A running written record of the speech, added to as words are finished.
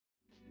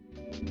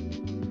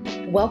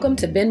Welcome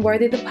to Been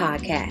Worthy the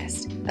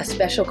podcast, a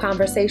special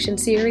conversation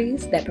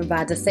series that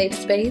provides a safe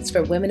space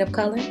for women of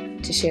color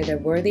to share their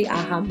worthy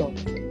aha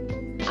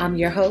moment. I'm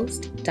your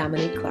host,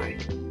 Dominique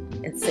Clark.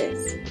 And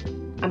sis,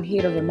 I'm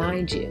here to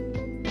remind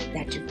you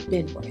that you've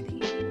been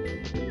worthy.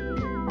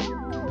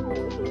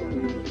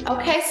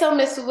 Okay, so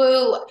Miss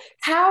Wu,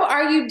 how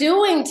are you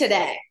doing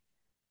today?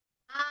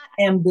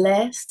 I am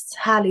blessed,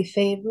 highly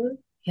favored.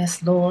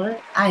 Yes, Lord.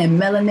 I am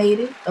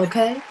melanated,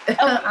 okay?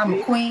 I'm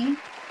a queen.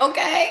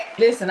 Okay.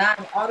 Listen, I'm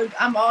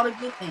all the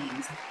good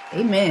things.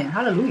 Amen.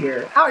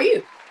 Hallelujah. How are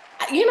you?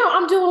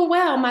 I'm doing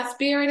well. My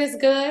spirit is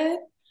good.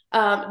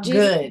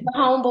 Jesus is Good. the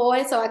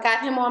homeboy, so I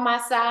got him on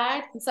my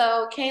side.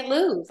 So can't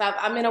lose.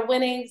 I'm in a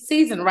winning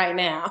season right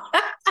now.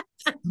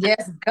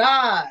 Yes,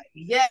 God.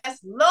 Yes,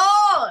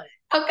 Lord.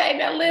 Okay,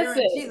 now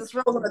listen. Jesus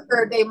rose on the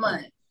third day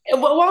month.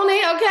 Won't he?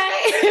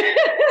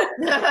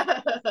 Okay.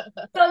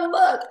 So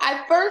look,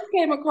 I first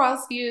came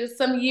across you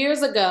some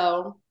years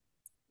ago.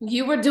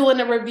 You were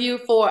doing a review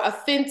for a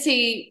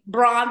Fenty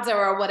bronzer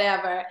or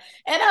whatever.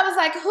 And I was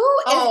like, who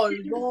is Oh,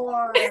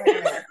 Lord.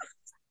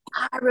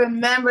 I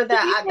remember Do you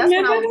that. That's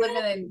when I remember was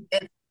that? living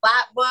in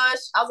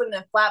Flatbush. I was living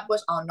in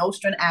Flatbush on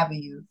Nostrand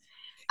Avenue.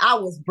 I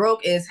was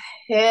broke as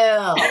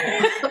hell.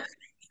 I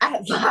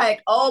was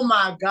like, oh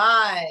my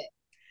God.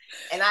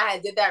 And I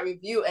had did that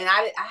review and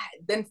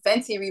then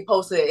Fenty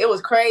reposted it. It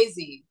was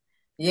crazy.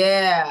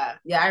 Yeah.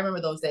 Yeah, I remember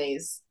those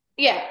days.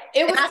 Yeah,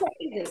 it And was I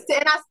crazy.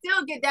 and I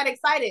still get that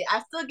excited.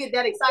 I still get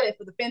that excited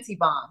for the Fenty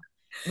bomb.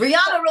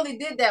 Rihanna really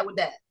did that with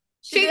that.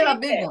 She She did did her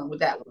big one with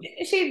that one.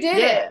 it. She did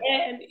it. Yeah.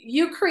 And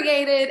you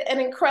created an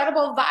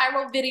incredible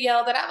viral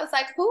video that I was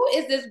like, who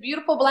is this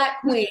beautiful Black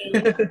queen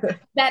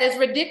that is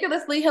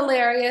ridiculously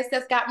hilarious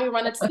that's got me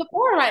running to the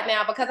floor right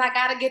now because I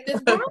got to get this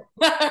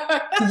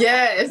bronzer.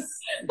 Yes.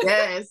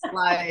 Yes.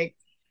 Like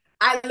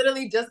I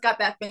literally just got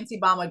that Fenty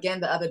bomb again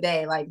the other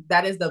day. Like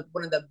that is the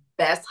one of the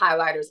best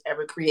highlighters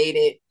ever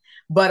created.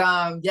 But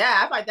yeah,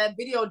 I feel like that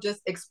video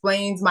just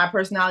explains my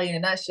personality in a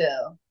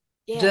nutshell.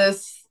 Yeah.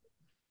 Just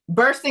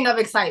bursting of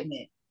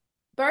excitement.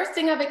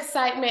 Bursting of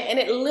excitement, and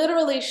it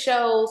literally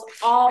shows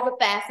all the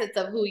facets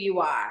of who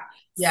you are.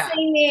 Yeah.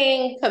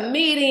 Singing,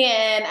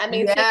 comedian,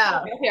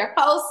 Yeah. you're here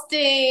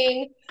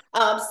hosting.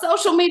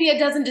 Social media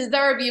doesn't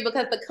deserve you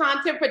because the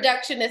content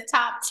production is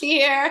top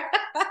tier.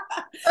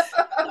 So,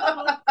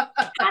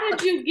 how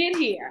did you get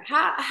here?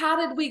 How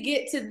did we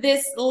get to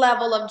this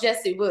level of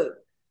Jessie Wu?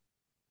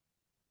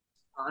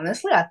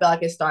 Honestly, I feel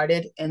like it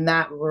started in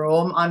that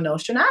room on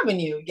Nostrand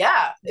Avenue.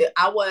 Yeah.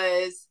 I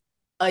was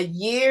a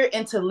year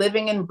into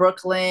living in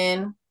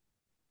Brooklyn.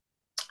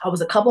 I was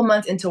a couple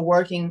months into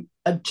working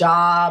a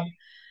job.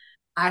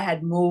 I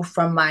had moved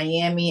from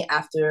Miami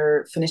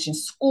after finishing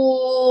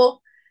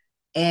school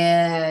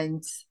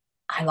and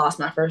I lost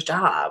my first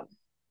job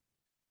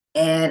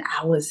and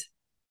I was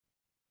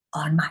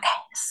on my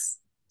ass.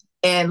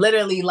 And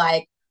literally,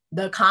 like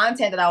the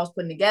content that I was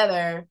putting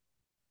together,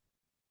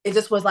 it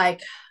just was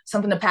like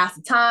something to pass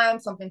the time,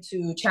 something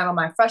to channel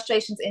my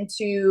frustrations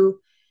into,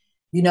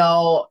 you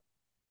know,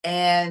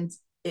 and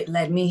it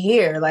led me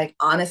here. Like,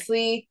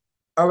 honestly,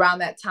 around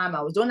that time,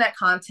 I was doing that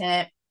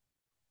content.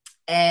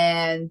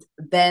 And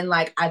then,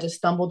 like, I just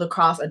stumbled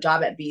across a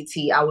job at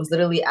BT. I was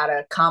literally at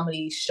a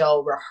comedy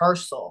show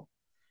rehearsal.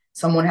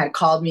 Someone had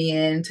called me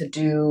in to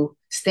do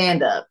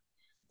stand up.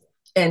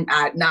 And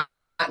I not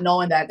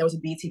knowing that there was a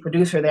BT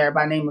producer there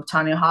by the name of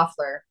Tanya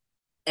Hoffler.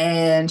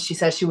 And she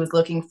said she was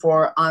looking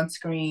for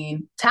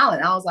on-screen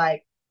talent. I was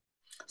like,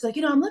 she's like,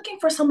 I'm looking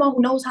for someone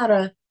who knows how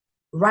to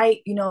write,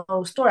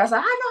 story. I was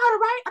like, I know how to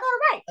write. I know how to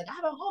write. Like I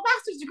have a whole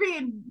master's degree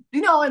in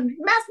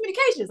mass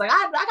communications. Like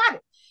I got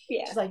it.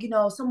 Yeah. She's like,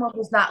 someone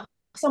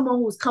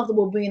who's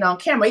comfortable being on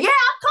camera. Yeah,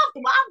 I'm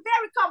comfortable. I'm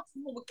very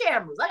comfortable with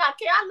cameras. I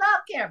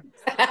love cameras.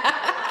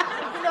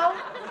 you know?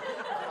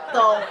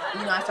 So,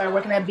 I started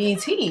working at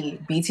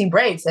BT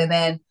Breaks. And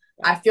then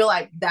I feel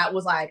like that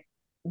was like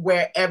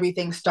where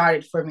everything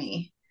started for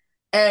me.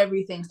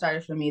 Everything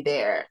started for me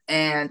there.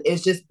 And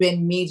it's just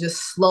been me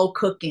just slow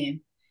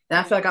cooking. And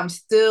I feel like I'm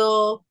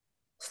still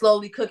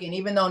slowly cooking,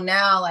 even though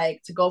now,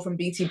 like, to go from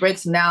BT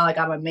Breaks to now, like,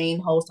 I'm a main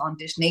host on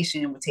Dish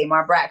Nation with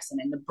Tamar Braxton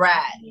and the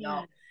Brad.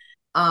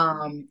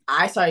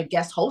 I started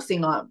guest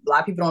hosting on, a lot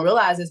of people don't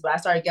realize this, but I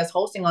started guest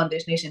hosting on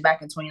Dish Nation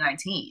back in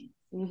 2019.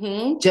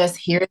 Mm-hmm. Just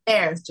here and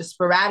there, just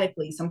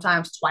sporadically,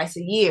 sometimes twice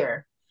a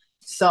year.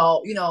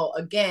 So,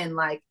 again,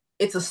 like,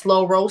 it's a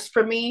slow roast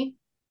for me.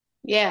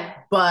 Yeah.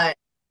 But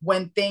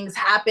when things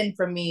happen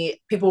for me,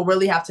 people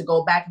really have to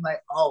go back and like,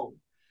 oh,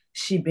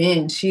 she's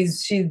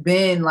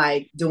been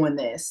like doing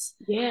this.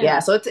 Yeah.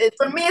 So it's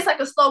for me, it's like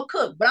a slow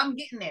cook, but I'm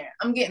getting there.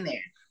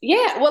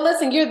 Yeah. Well,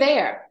 listen, you're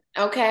there.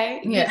 Okay.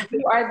 Yeah.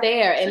 You are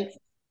there. And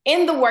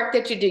in the work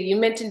that you do, you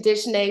mentioned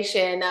Dish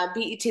Nation,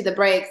 BET The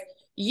Breaks,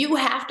 you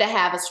have to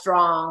have a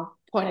strong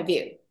point of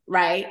view,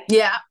 right?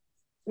 Yeah.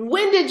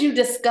 When did you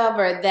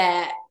discover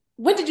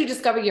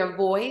your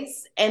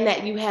voice and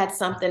that you had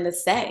something to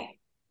say?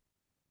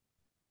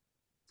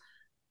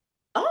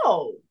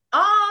 Oh,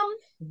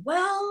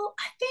 well,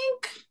 I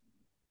think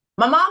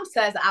my mom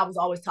says I was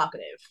always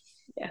talkative.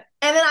 Yeah.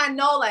 And then I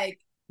know like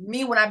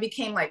me, when I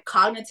became like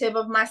cognitive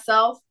of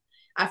myself,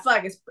 I feel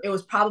like it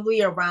was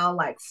probably around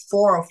like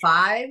 4 or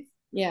 5.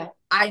 Yeah.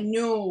 I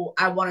knew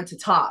I wanted to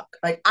talk.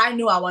 Like I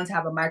knew I wanted to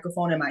have a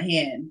microphone in my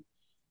hand.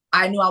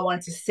 I knew I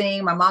wanted to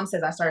sing. My mom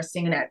says I started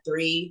singing at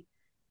 3.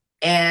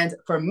 And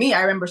for me,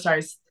 I remember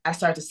I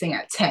started to sing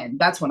at 10.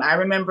 That's when I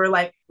remember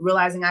like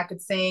realizing I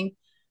could sing.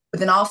 But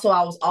then also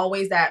I was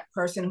always that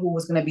person who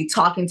was going to be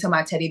talking to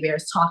my teddy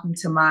bears, talking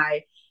to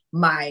my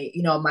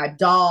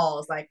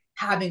dolls, like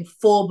having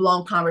full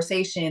blown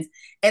conversations.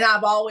 And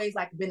I've always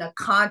like been a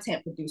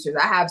content producer.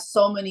 I have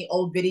so many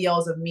old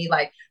videos of me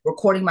like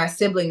recording my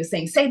siblings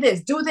saying, say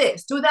this, do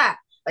that.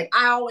 Like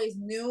I always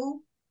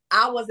knew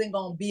I wasn't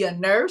going to be a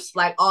nurse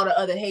like all the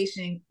other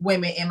Haitian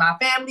women in my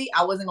family.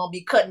 I wasn't going to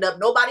be cutting up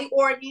nobody's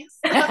organs.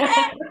 Okay?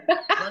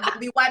 Wasn't going to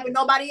be wiping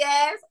nobody's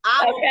ass.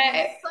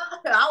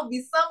 I'll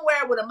be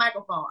somewhere with a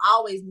microphone. I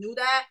always knew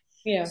that.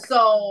 Yeah.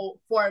 So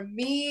for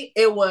me,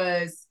 it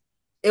was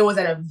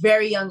at a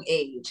very young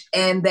age.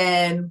 And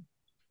then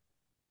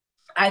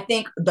I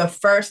think the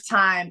first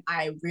time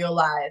I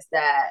realized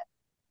that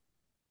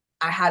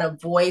I had a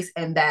voice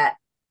and that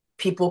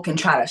people can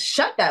try to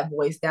shut that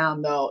voice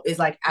down, though, is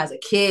like as a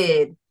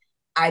kid,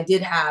 I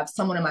did have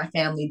someone in my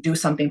family do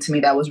something to me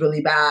that was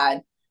really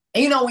bad.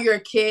 And when you're a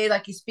kid,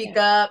 like you speak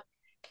up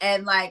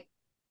and like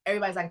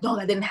everybody's like, no,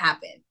 that didn't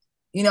happen.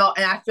 And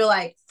I feel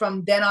like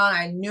from then on,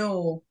 I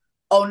knew,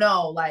 oh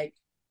no, like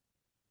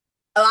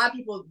a lot of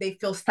people, they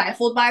feel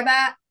stifled by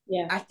that.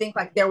 Yeah. I think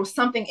like there was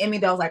something in me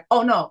that was like,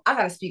 oh no, I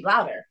got to speak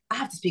louder. I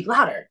have to speak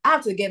louder. I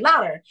have to get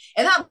louder.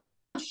 And I'm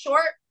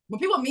short. When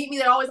people meet me,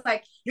 they're always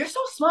like, you're so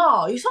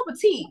small, you're so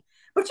petite,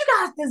 but you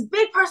got this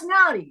big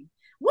personality.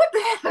 What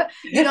the hell?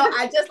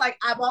 I just like,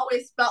 I've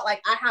always felt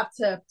like I have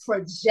to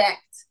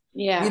project,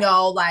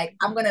 like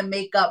I'm going to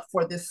make up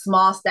for this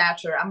small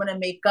stature. I'm going to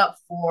make up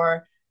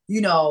for,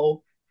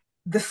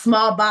 the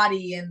small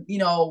body and,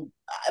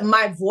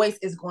 my voice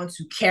is going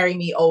to carry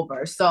me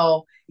over.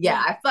 So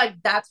yeah, I feel like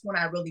that's when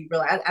I really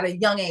realized at a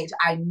young age,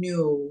 I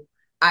knew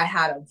I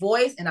had a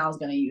voice and I was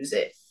going to use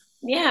it.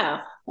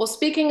 Yeah. Well,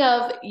 speaking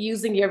of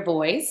using your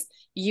voice,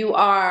 you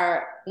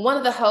are one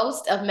of the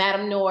hosts of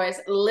Madam Noor's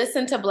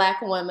Listen to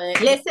Black Women.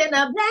 Listen to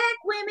Black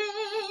Women.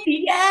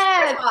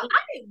 Yes.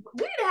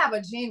 We need to have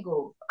a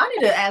jingle. I need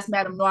to ask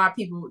Madam Noir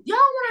people, y'all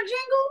want a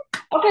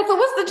jingle? Okay, so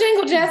what's the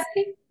jingle,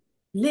 Jessie?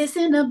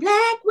 Listen to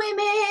Black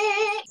Women.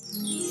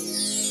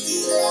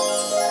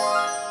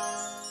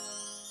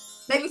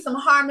 Maybe some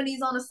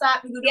harmonies on the side.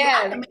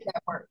 I can make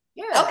that work.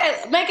 Yeah.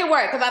 Okay, make it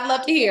work because I'd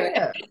love to hear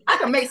it. I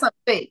can make something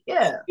fake.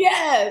 Yeah.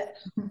 Yes.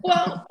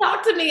 Well,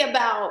 talk to me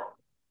about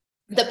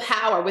the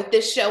power with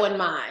this show in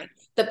mind,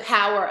 the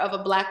power of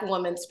a Black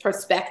woman's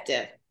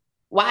perspective.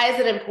 Why is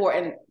it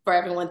important for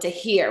everyone to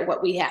hear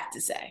what we have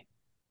to say?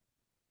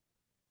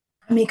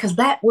 I mean, because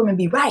Black women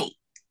be right.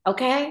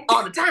 Okay.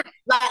 All the time.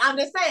 Like, I'm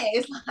just saying,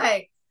 it's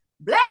like,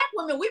 Black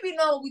women, we be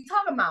knowing what we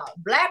talking about.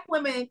 Black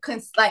women,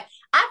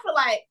 I feel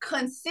like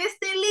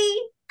consistently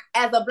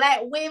as a Black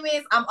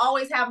women, I'm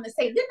always having to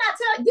say, didn't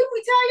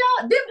we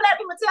tell y'all? Didn't Black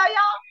women tell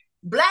y'all?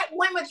 Black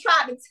women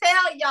tried to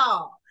tell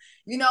y'all,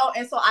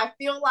 and so I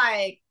feel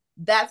like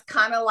that's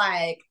kind of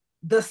like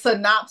the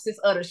synopsis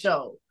of the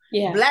show.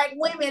 Yeah. Black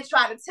women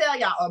try to tell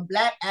y'all, or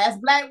Black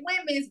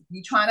women,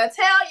 we trying to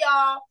tell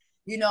y'all,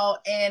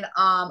 and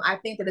I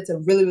think that it's a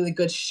really, really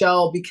good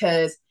show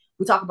because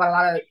we talk about a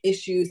lot of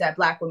issues that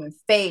Black women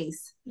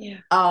face. Yeah.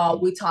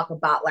 We talk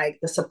about like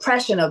the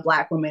suppression of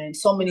Black women in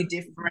so many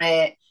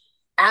different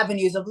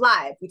avenues of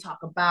life. We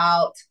talk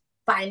about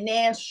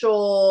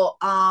financial,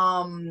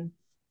 the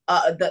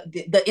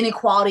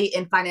inequality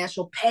in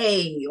financial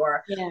pay,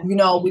 or,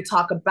 we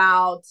talk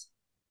about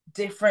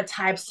different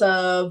types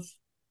of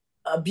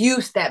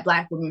abuse that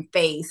Black women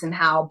face and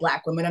how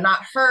Black women are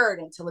not heard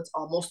until it's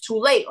almost too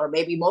late, or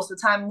maybe most of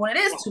the time when it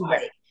is too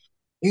late.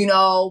 We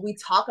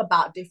talk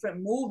about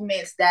different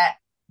movements that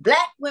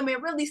Black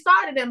women really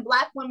started, and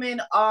Black women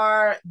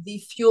are the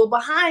fuel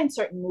behind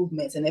certain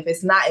movements. And if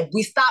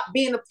we stop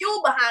being the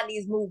fuel behind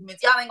these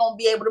movements, y'all ain't gonna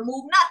be able to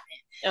move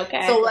nothing.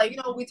 Okay. So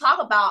we talk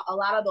about a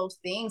lot of those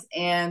things,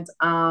 and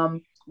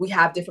we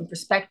have different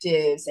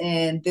perspectives.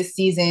 And this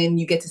season,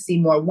 you get to see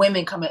more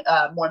men come into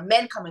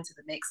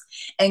the mix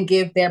and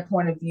give their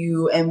point of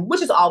view, and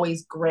which is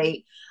always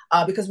great.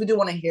 Because we do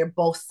want to hear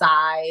both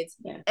sides,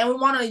 and we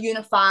want to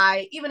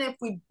unify. Even if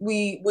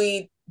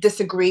we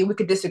disagree, we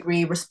could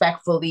disagree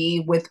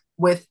respectfully with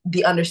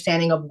the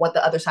understanding of what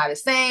the other side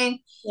is saying.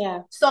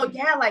 Yeah. So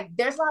like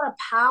there's a lot of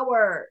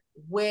power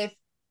with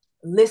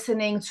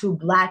listening to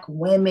Black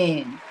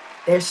women.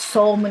 There's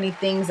so many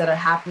things that are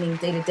happening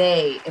day to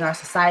day in our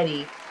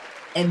society,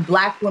 and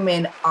Black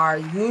women are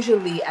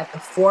usually at the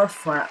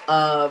forefront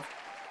of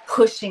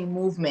pushing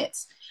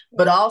movements.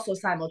 But also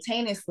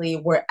simultaneously,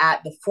 we're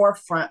at the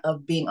forefront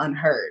of being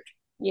unheard,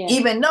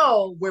 even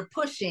though we're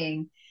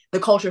pushing the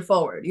culture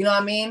forward. You know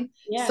what I mean?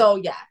 Yeah. So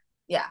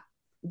yeah.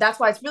 That's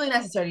why it's really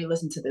necessary to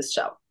listen to this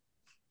show.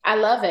 I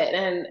love it.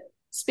 And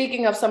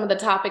speaking of some of the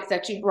topics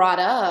that you brought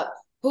up,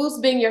 Who's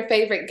been your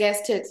favorite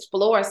guest to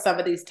explore some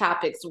of these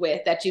topics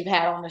with that you've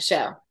had on the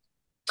show?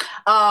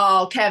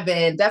 Oh,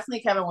 Kevin.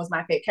 Definitely Kevin was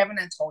my favorite. Kevin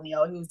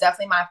Antonio. He was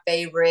definitely my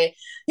favorite.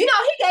 You know,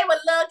 he gave a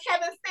little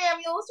Kevin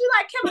Samuels. You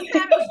like Kevin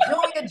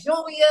Samuels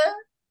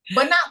Jr.,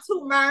 but not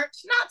too much.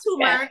 Not too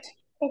much.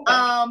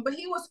 Okay. But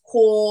he was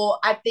cool.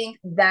 I think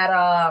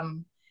that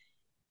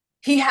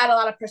he had a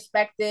lot of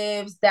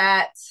perspectives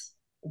that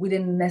we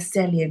didn't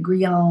necessarily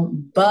agree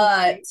on,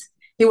 but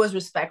he was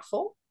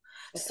respectful.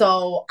 Okay.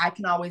 So I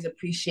can always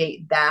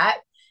appreciate that.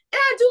 And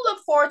I do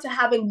look forward to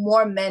having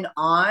more men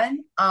on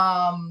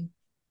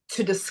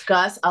to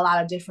discuss a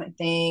lot of different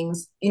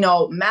things. You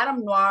know,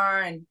 Madame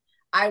Noir and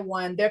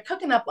I1, they're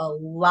cooking up a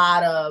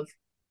lot of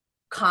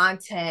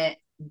content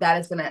that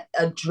is going to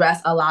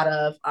address a lot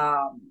of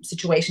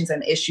situations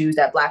and issues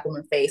that Black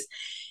women face.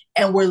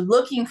 And we're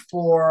looking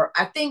for,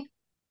 I think,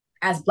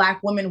 as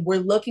Black women, we're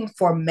looking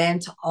for men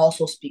to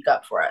also speak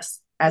up for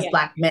us as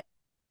Black men.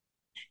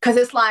 Because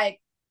it's like,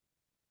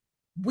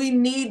 we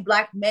need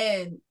Black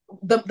men.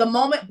 The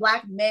moment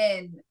Black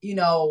men, you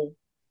know,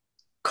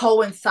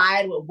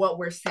 coincide with what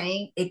we're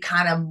saying, it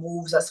kind of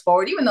moves us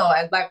forward. Even though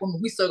as Black women,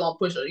 we still gonna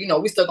push, you know,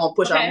 we still gonna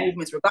push our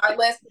movements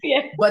regardless.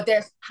 But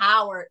there's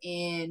power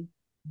in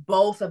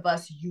both of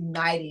us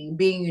uniting,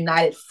 being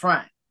united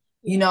front,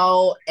 you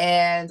know.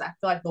 And I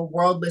feel like the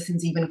world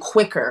listens even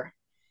quicker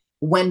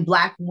when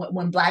Black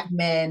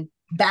men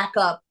back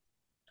up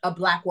a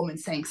Black woman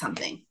saying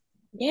something.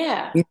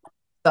 Yeah.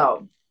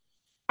 So,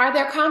 are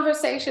there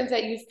conversations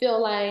that you feel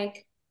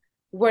like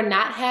we're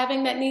not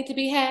having that need to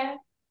be had?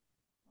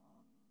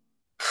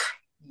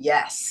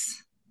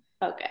 Yes.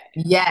 Okay.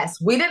 Yes.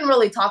 We didn't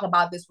really talk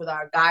about this with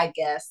our guy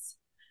guests,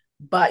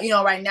 but you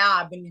know, right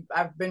now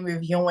I've been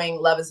reviewing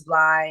Love is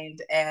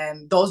Blind,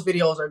 and those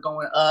videos are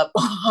going up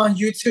on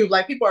YouTube.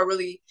 Like, people are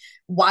really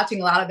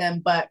watching a lot of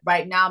them. But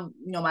right now,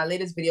 you know, my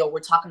latest video, we're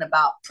talking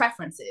about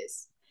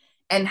preferences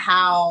and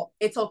how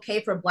it's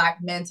okay for Black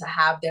men to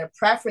have their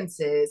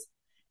preferences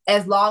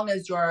as long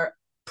as your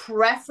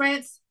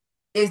preference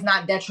is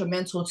not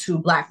detrimental to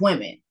Black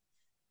women.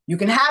 You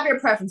can have your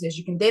preferences.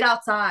 You can date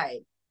outside.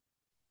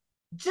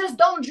 Just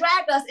don't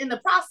drag us in the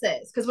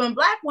process. Because when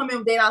Black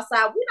women date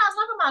outside, we're not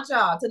talking about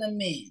y'all to the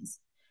men's.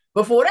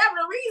 But for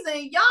whatever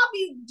reason, y'all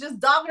be just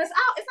dogging us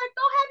out. It's like,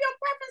 don't have your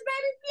preference,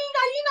 baby.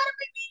 You gotta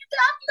bring me into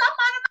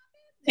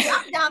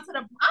I'm down to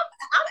the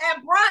I'm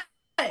at brunch.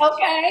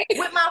 Okay.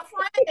 With my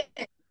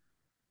friends.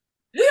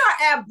 We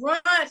are at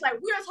brunch. Like,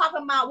 we are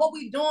talking about what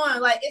we doing.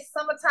 Like, it's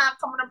summertime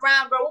coming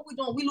around, girl. What we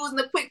doing? We losing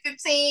the quick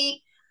 15.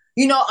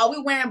 You know, are we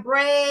wearing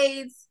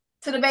braids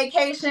to the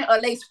vacation or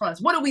lace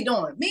fronts? What are we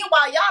doing?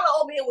 Meanwhile, y'all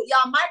are over here with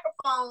y'all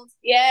microphones.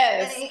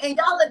 Yes. And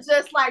y'all are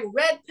just like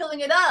red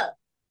pilling it up.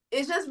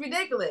 It's just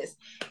ridiculous.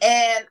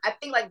 And I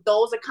think like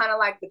those are kind of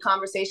like the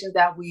conversations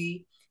that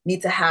we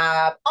need to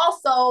have.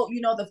 Also, you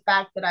know, the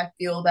fact that I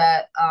feel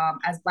that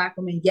as Black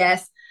women,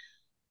 yes,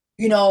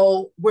 you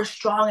know, we're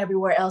strong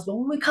everywhere else, but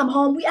when we come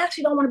home, we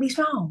actually don't want to be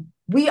strong.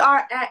 We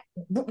are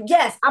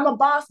yes, I'm a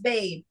boss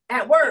babe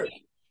at work.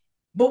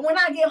 But when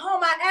I get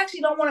home, I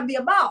actually don't want to be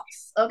a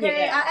boss.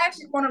 Okay. Yeah. I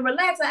actually want to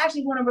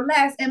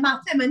relax. And my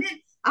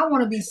feminine, I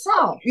want to be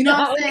soft. You know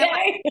what I'm saying?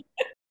 Okay. Like,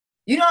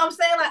 you know what I'm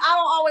saying? Like, I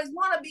don't always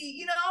want to be,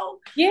 you know?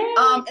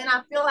 Yeah. And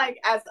I feel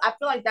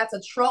like that's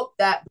a trope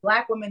that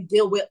Black women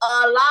deal with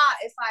a lot.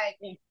 It's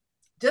like,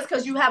 just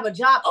because you have a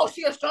job, oh,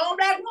 she a strong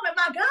Black woman.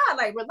 My God,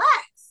 like,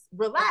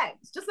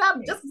 relax. Just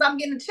because I'm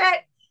getting a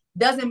check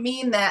doesn't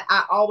mean that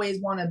I always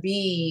want to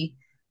be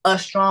a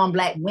strong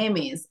Black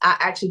women's. I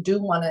actually do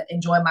want to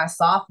enjoy my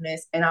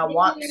softness, and I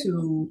want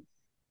to,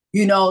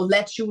 you know,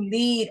 let you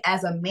lead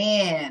as a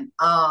man.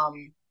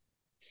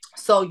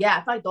 So yeah,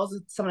 I feel like those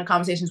are some of the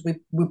conversations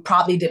we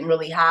probably didn't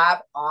really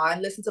have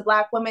on Listen to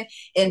Black Women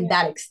in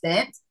that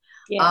extent.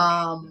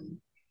 Yeah.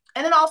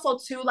 And then also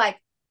too, like,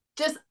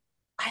 just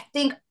I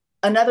think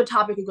another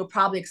topic we could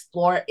probably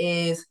explore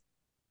is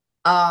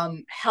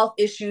health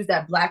issues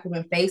that Black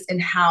women face and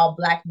how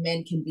Black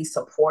men can be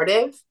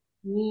supportive.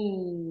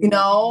 You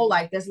know,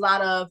 like, there's a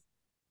lot of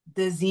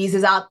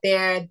diseases out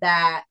there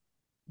that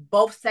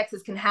both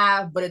sexes can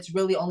have, but it's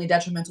really only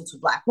detrimental to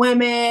Black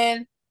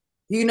women,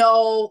 you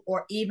know,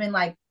 or even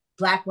like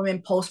Black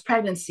women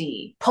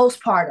post-pregnancy,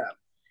 postpartum.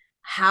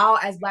 How,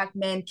 as Black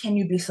men, can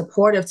you be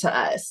supportive to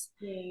us?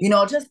 You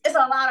know, just, it's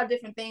a lot of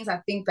different things.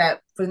 I think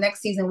that for the next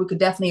season, we could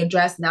definitely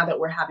address now that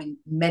we're having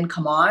men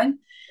come on.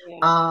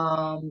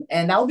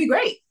 And that would be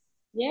great.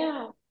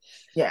 Yeah.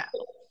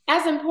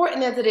 As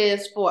important as it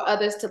is for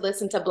others to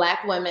listen to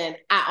Black women,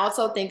 I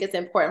also think it's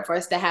important for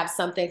us to have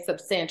something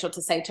substantial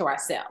to say to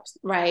ourselves,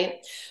 right?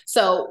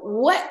 So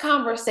what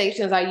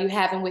conversations are you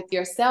having with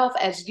yourself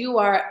as you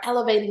are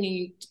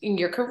elevating in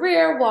your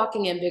career,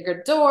 walking in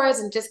bigger doors,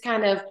 and just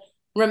kind of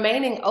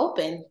remaining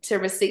open to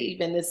receive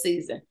in this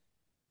season?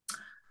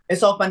 It's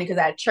so funny because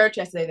at church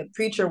yesterday, the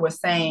preacher was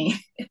saying,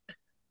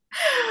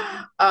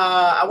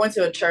 I went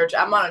to a church.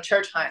 I'm on a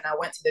church hunt, and I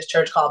went to this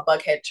church called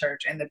Buckhead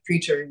Church, and the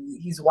preacher,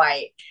 he's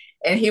white,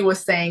 and he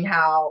was saying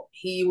how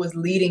he was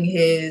leading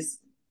his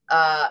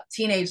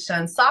teenage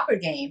son's soccer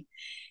game,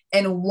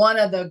 and one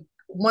of the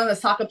one of the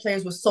soccer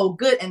players was so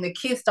good, and the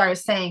kids started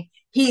saying,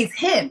 he's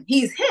him,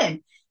 he's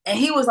him. And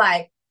he was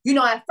like, you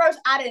know, at first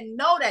I didn't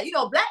know that. You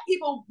know, Black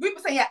people, we were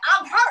saying, yeah,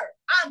 I'm her,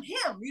 I'm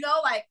him, you know,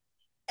 like,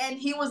 and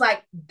he was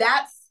like,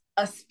 that's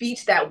a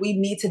speech that we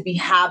need to be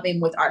having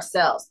with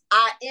ourselves.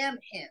 I am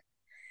him.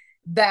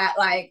 That,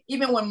 like,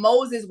 even when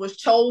Moses was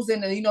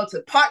chosen and, you know,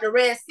 to part the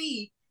Red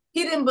Sea,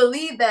 he didn't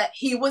believe that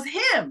he was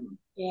him.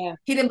 Yeah.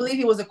 He didn't believe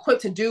he was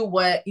equipped to do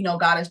what, you know,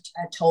 God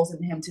had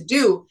chosen him to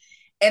do.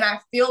 And I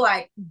feel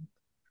like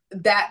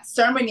that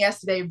sermon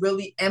yesterday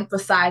really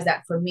emphasized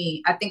that for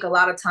me. I think a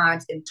lot of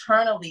times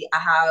internally, I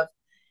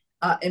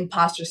have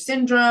imposter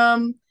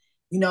syndrome.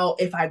 You know,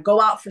 if I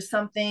go out for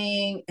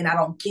something and I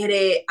don't get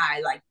it, I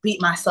like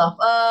beat myself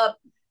up.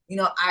 You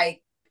know,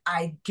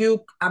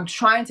 I'm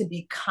trying to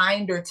be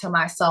kinder to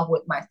myself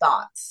with my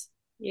thoughts.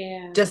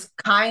 Yeah. Just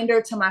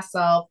kinder to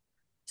myself,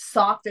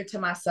 softer to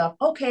myself.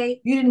 Okay,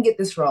 you didn't get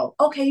this role.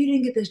 Okay, you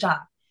didn't get this job.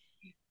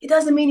 It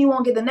doesn't mean you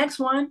won't get the next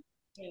one.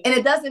 Yeah. And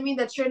it doesn't mean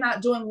that you're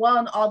not doing well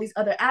in all these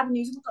other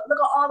avenues. Look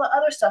at all the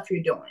other stuff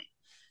you're doing.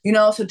 You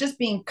know, so just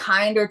being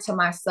kinder to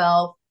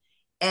myself.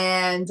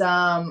 And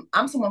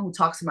I'm someone who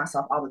talks to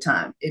myself all the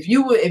time. If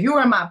you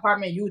were in my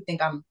apartment, you would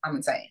think I'm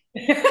insane.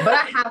 But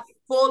I have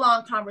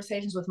full-on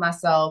conversations with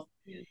myself,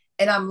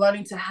 and I'm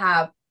learning to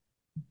have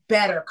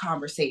better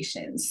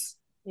conversations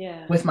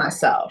with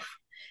myself,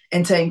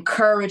 and to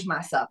encourage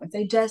myself and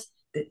say, just,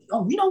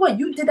 oh, you know what?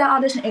 You did that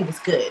audition. It was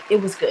good.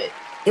 It was good.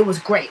 It was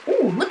great.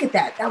 Oh, look at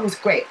that. That was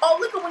great. Oh,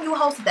 look at when you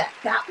hosted that.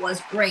 That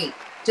was great.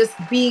 Just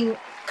being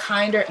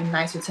kinder and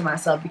nicer to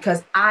myself,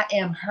 because I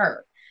am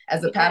her.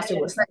 As the pastor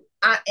was saying,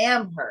 I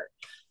am her.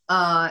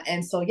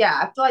 And so, yeah,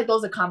 I feel like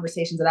those are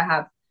conversations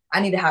that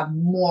I need to have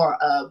more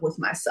of with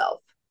myself.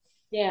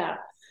 Yeah.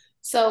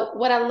 So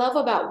what I love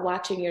about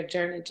watching your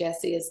journey,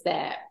 Jessie, is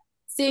that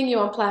seeing you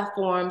on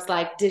platforms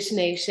like Dish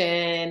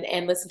Nation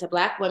and Listen to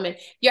Black Women,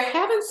 you're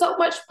having so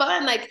much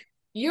fun. Like,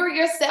 you're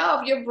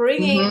yourself, you're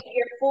bringing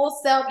your full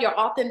self, your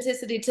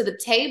authenticity to the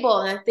table.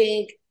 And I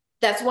think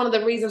that's one of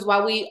the reasons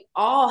why we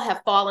all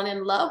have fallen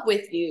in love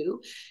with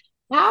you.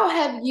 How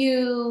have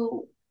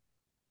you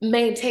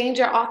maintained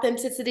your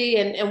authenticity,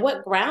 and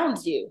what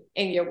grounds you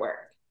in your work?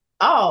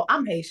 Oh,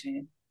 I'm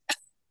Haitian.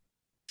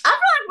 I feel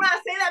like when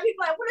I say that,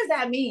 people are like, what does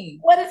that mean?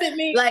 What does it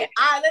mean? Like,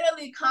 I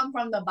literally come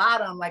from the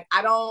bottom. Like,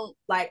 I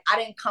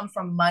didn't come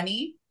from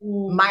money.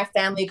 My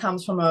family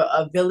comes from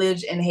a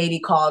village in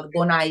Haiti called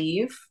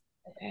Gonaïve,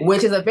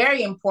 which is a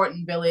very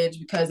important village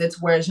because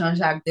it's where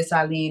Jean-Jacques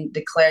Dessalines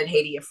declared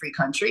Haiti a free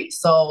country.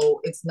 So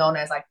it's known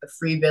as like the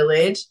free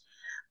village.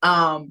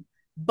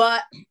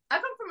 But I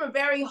come from a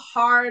very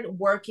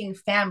hard-working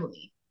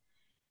family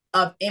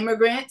of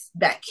immigrants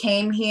that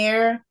came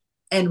here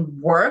and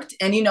worked.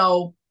 And, you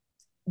know,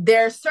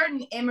 there are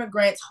certain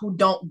immigrants who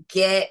don't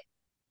get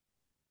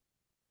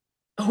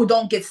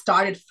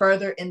started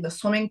further in the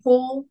swimming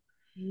pool.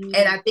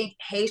 And I think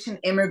Haitian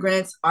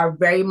immigrants are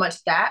very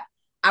much that.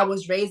 I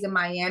was raised in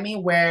Miami,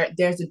 where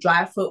there's a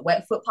dry foot,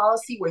 wet foot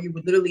policy, where you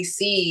would literally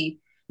see,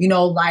 you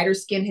know, lighter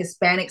skinned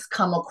Hispanics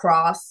come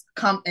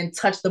and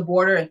touch the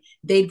border, and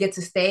they'd get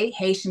to stay.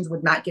 Haitians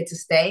would not get to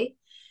stay.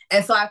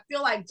 And so I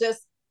feel like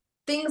just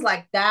things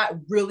like that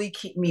really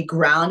keep me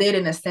grounded,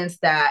 in a sense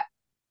that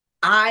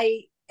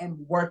I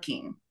am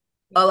working.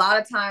 A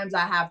lot of times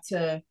I have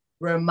to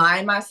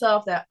remind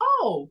myself that,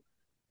 oh,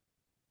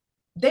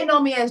 they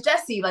know me as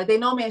Jessie, like they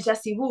know me as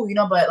Jessie Wu, you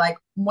know, but like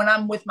when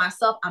I'm with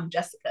myself, I'm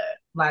Jessica.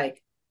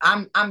 Like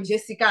I'm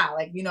Jessica.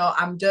 Like, you know,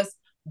 I'm just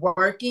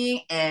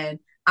working and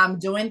I'm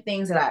doing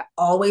things that I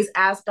always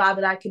asked God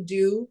that I could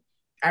do.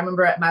 I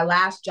remember at my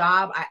last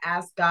job, I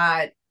asked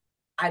God,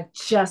 I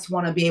just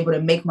want to be able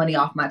to make money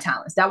off my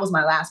talents. That was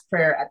my last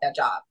prayer at that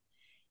job.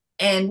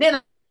 And then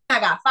I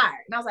got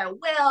fired. And I was like,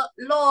 well,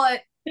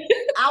 Lord,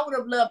 I would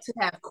have loved to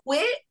have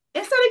quit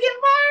instead of getting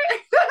fired.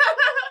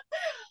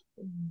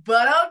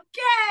 But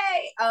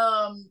okay.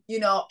 You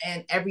know,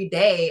 and every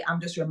day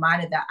I'm just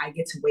reminded that I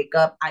get to wake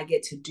up. I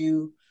get to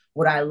do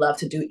what I love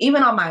to do.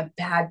 Even on my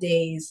bad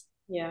days,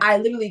 I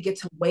literally get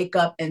to wake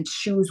up and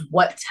choose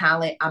what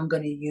talent I'm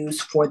going to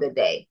use for the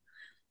day.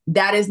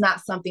 That is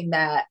not something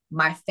that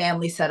my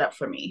family set up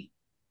for me.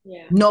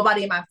 Yeah.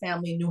 Nobody in my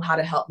family knew how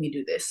to help me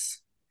do this.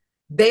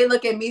 They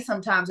look at me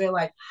sometimes, they're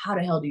like, how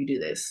the hell do you do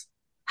this?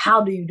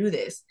 How do you do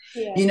this?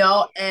 Yeah. You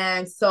know?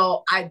 And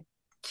so I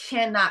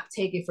cannot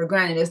take it for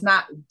granted. It's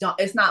not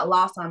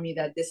lost on me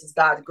that this is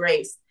God's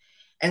grace.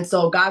 And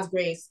so God's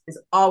grace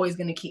is always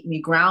going to keep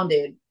me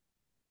grounded.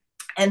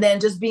 And then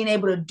just being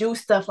able to do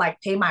stuff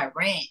like pay my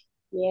rent.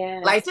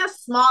 Yeah. Like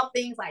just small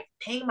things like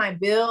paying my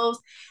bills,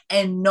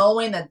 and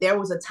knowing that there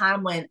was a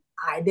time when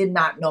I did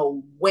not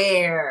know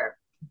where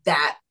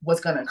that was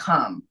going to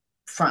come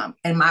from.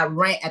 And my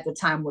rent at the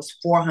time was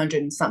 $400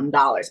 and something,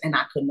 and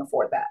I couldn't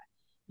afford that.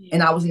 Yeah.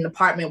 And I was in an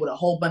apartment with a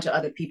whole bunch of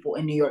other people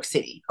in New York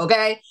City.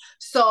 Okay.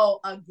 So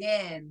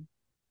again,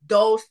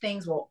 those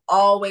things will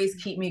always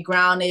keep me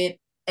grounded.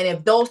 And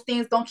if those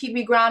things don't keep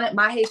me grounded,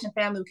 my Haitian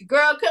family would,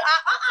 girl,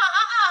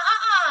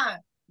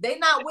 they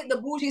not with the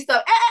bougie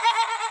stuff.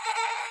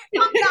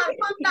 Calm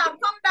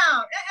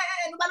down.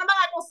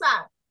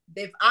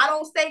 If I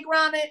don't stay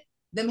grounded,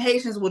 them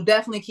Haitians will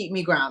definitely keep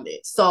me grounded.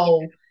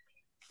 So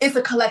it's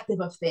a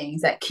collective of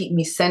things that keep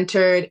me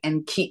centered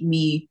and keep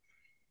me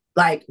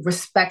like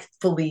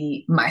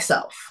respectfully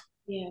myself.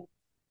 Yeah.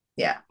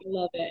 Yeah. I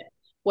love it.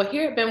 Well,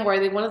 here at Ben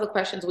Worthy, one of the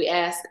questions we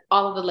ask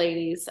all of the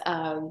ladies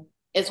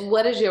is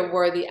what is your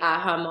worthy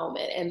aha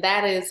moment? And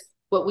that is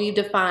what we've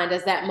defined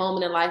as that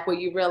moment in life where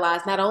you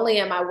realize not only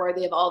am I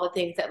worthy of all the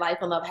things that life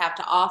and love have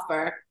to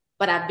offer,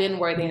 but I've been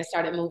worthy and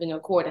started moving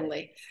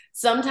accordingly.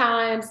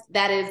 Sometimes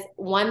that is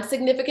one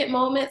significant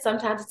moment.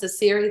 Sometimes it's a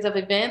series of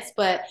events,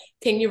 but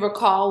can you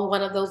recall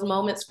one of those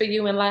moments for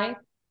you in life?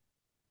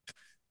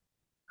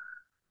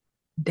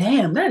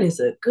 Damn, that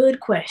is a good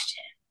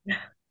question.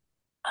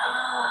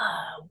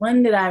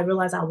 When did I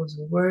realize I was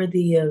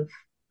worthy of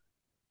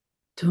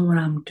doing what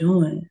I'm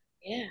doing?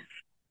 Yeah.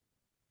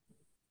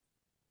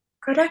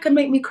 Girl, that could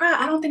make me cry.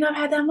 I don't think I've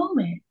had that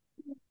moment.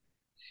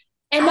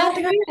 And that's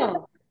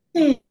real.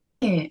 I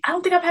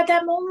don't think I've had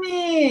that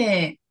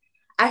moment.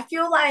 I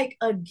feel like,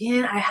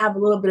 again, I have a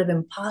little bit of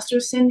imposter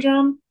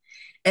syndrome,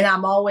 and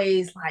I'm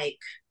always like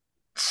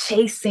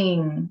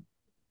chasing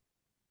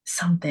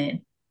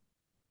something.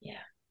 Yeah.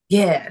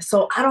 Yeah.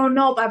 So I don't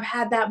know if I've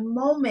had that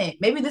moment.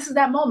 Maybe this is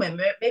that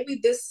moment. Maybe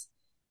this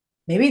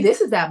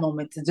is that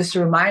moment to just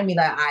remind me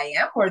that I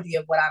am worthy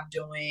of what I'm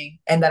doing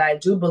and that I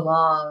do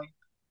belong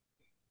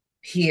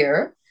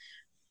here.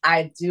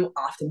 I do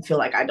often feel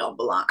like I don't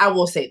belong. I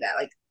will say that.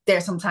 Like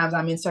there's sometimes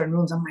I'm in certain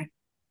rooms, I'm like,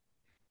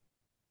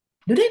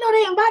 do they know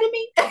they invited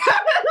me? Because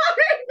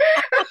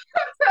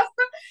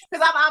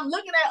I'm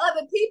looking at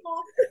other people,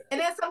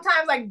 and then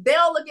sometimes like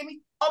they'll look at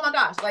me. Oh my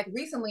gosh! Like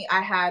recently,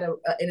 I had an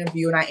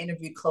interview, and I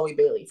interviewed Chloe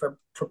Bailey for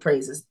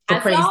praises. For I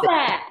praise saw day.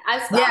 that. I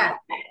saw yeah. that.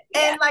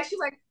 Yeah. And like she's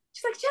like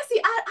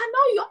Jessie, I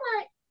know you. I'm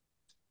like,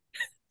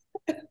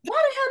 why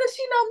the hell does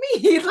she know me?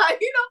 Like,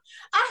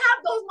 I have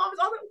those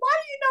moments. I was like, why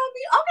do you know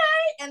me?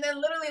 Okay. And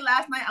then literally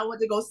last night I went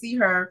to go see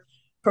her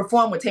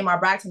perform with Tamar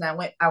Braxton. I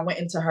went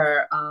into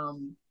her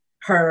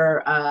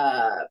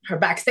her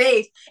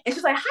backstage, and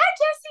she's like, hi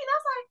Jessie. And I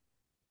was like,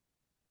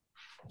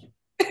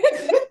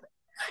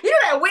 you know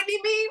that Whitney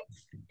meme?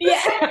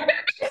 Yeah.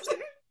 Is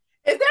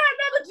there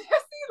another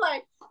Jessie?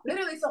 Like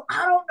literally, so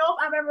I don't know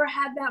if I've ever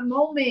had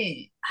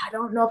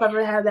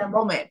that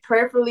moment.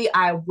 Prayerfully,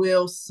 I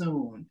will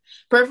soon.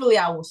 But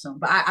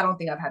I don't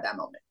think I've had that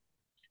moment.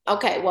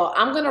 Okay, well,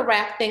 I'm going to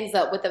wrap things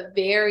up with a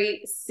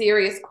very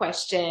serious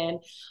question.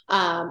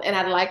 And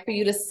I'd like for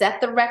you to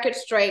set the record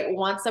straight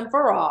once and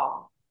for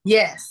all.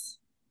 Yes.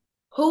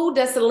 Who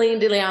does Celine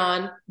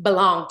Dion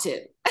belong to?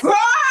 Girl!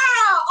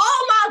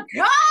 Oh my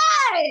God!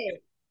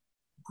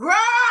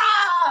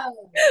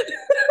 Girl!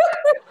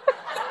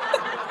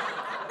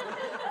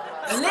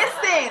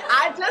 Listen,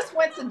 I just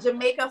went to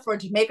Jamaica for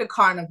Jamaica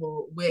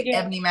Carnival with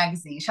Ebony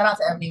Magazine. Shout out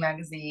to Ebony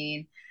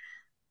Magazine.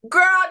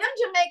 Girl, them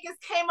Jamaicans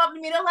came up to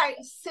me. They're like,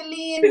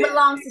 Celine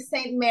belongs to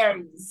St.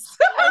 Mary's.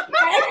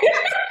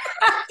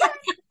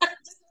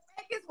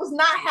 Jamaicans was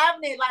not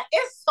having it. Like,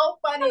 it's so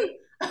funny.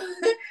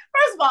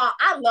 First of all,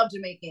 I love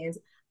Jamaicans.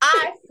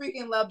 I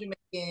freaking love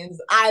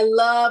Jamaicans. I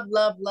love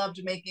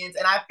Jamaicans.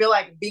 And I feel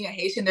like being a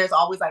Haitian, there's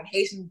always like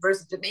Haitian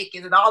versus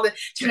Jamaicans and all the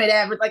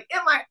Trinidad. Like,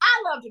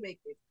 I love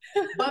Jamaicans.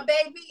 But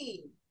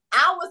baby,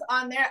 I was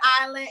on their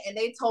island and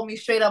they told me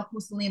straight up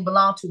who Celine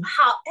belonged to.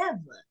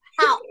 However,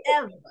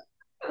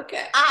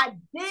 okay, I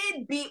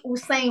did beat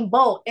Usain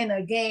Bolt in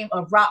a game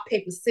of rock,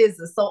 paper,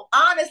 scissors. So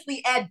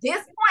honestly, at this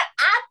point,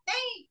 I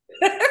think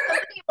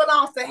Celine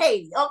belongs to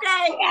Haiti,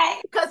 okay?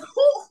 Because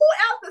who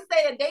else to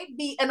say that they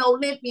beat an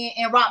Olympian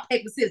in rock,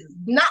 paper, scissors?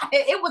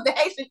 It was the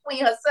Haitian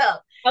queen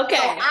herself. Okay.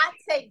 So I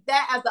take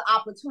that as an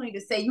opportunity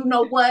to say, you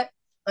know what?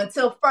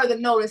 Until further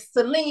notice,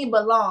 Celine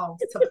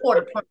belongs to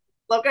Port-au-Prince,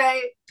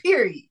 okay?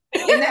 Period.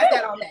 And that's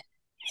that on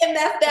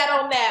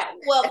that.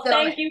 Well,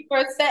 thank you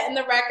for setting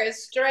the record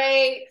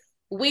straight.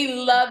 We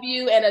love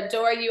you and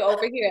adore you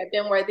over here at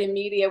Ben Worthy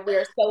Media.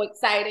 We're so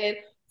excited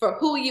for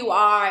who you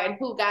are and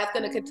who God's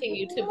going to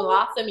continue to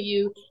blossom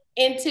you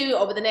into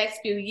over the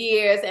next few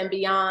years and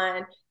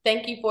beyond.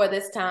 Thank you for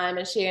this time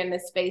and sharing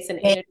this space and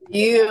energy. Thank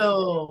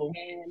you.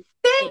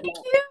 Thank you.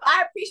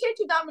 I appreciate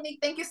you, Dominique.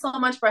 Thank you so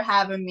much for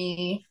having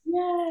me.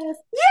 Yes.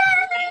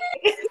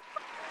 Yay!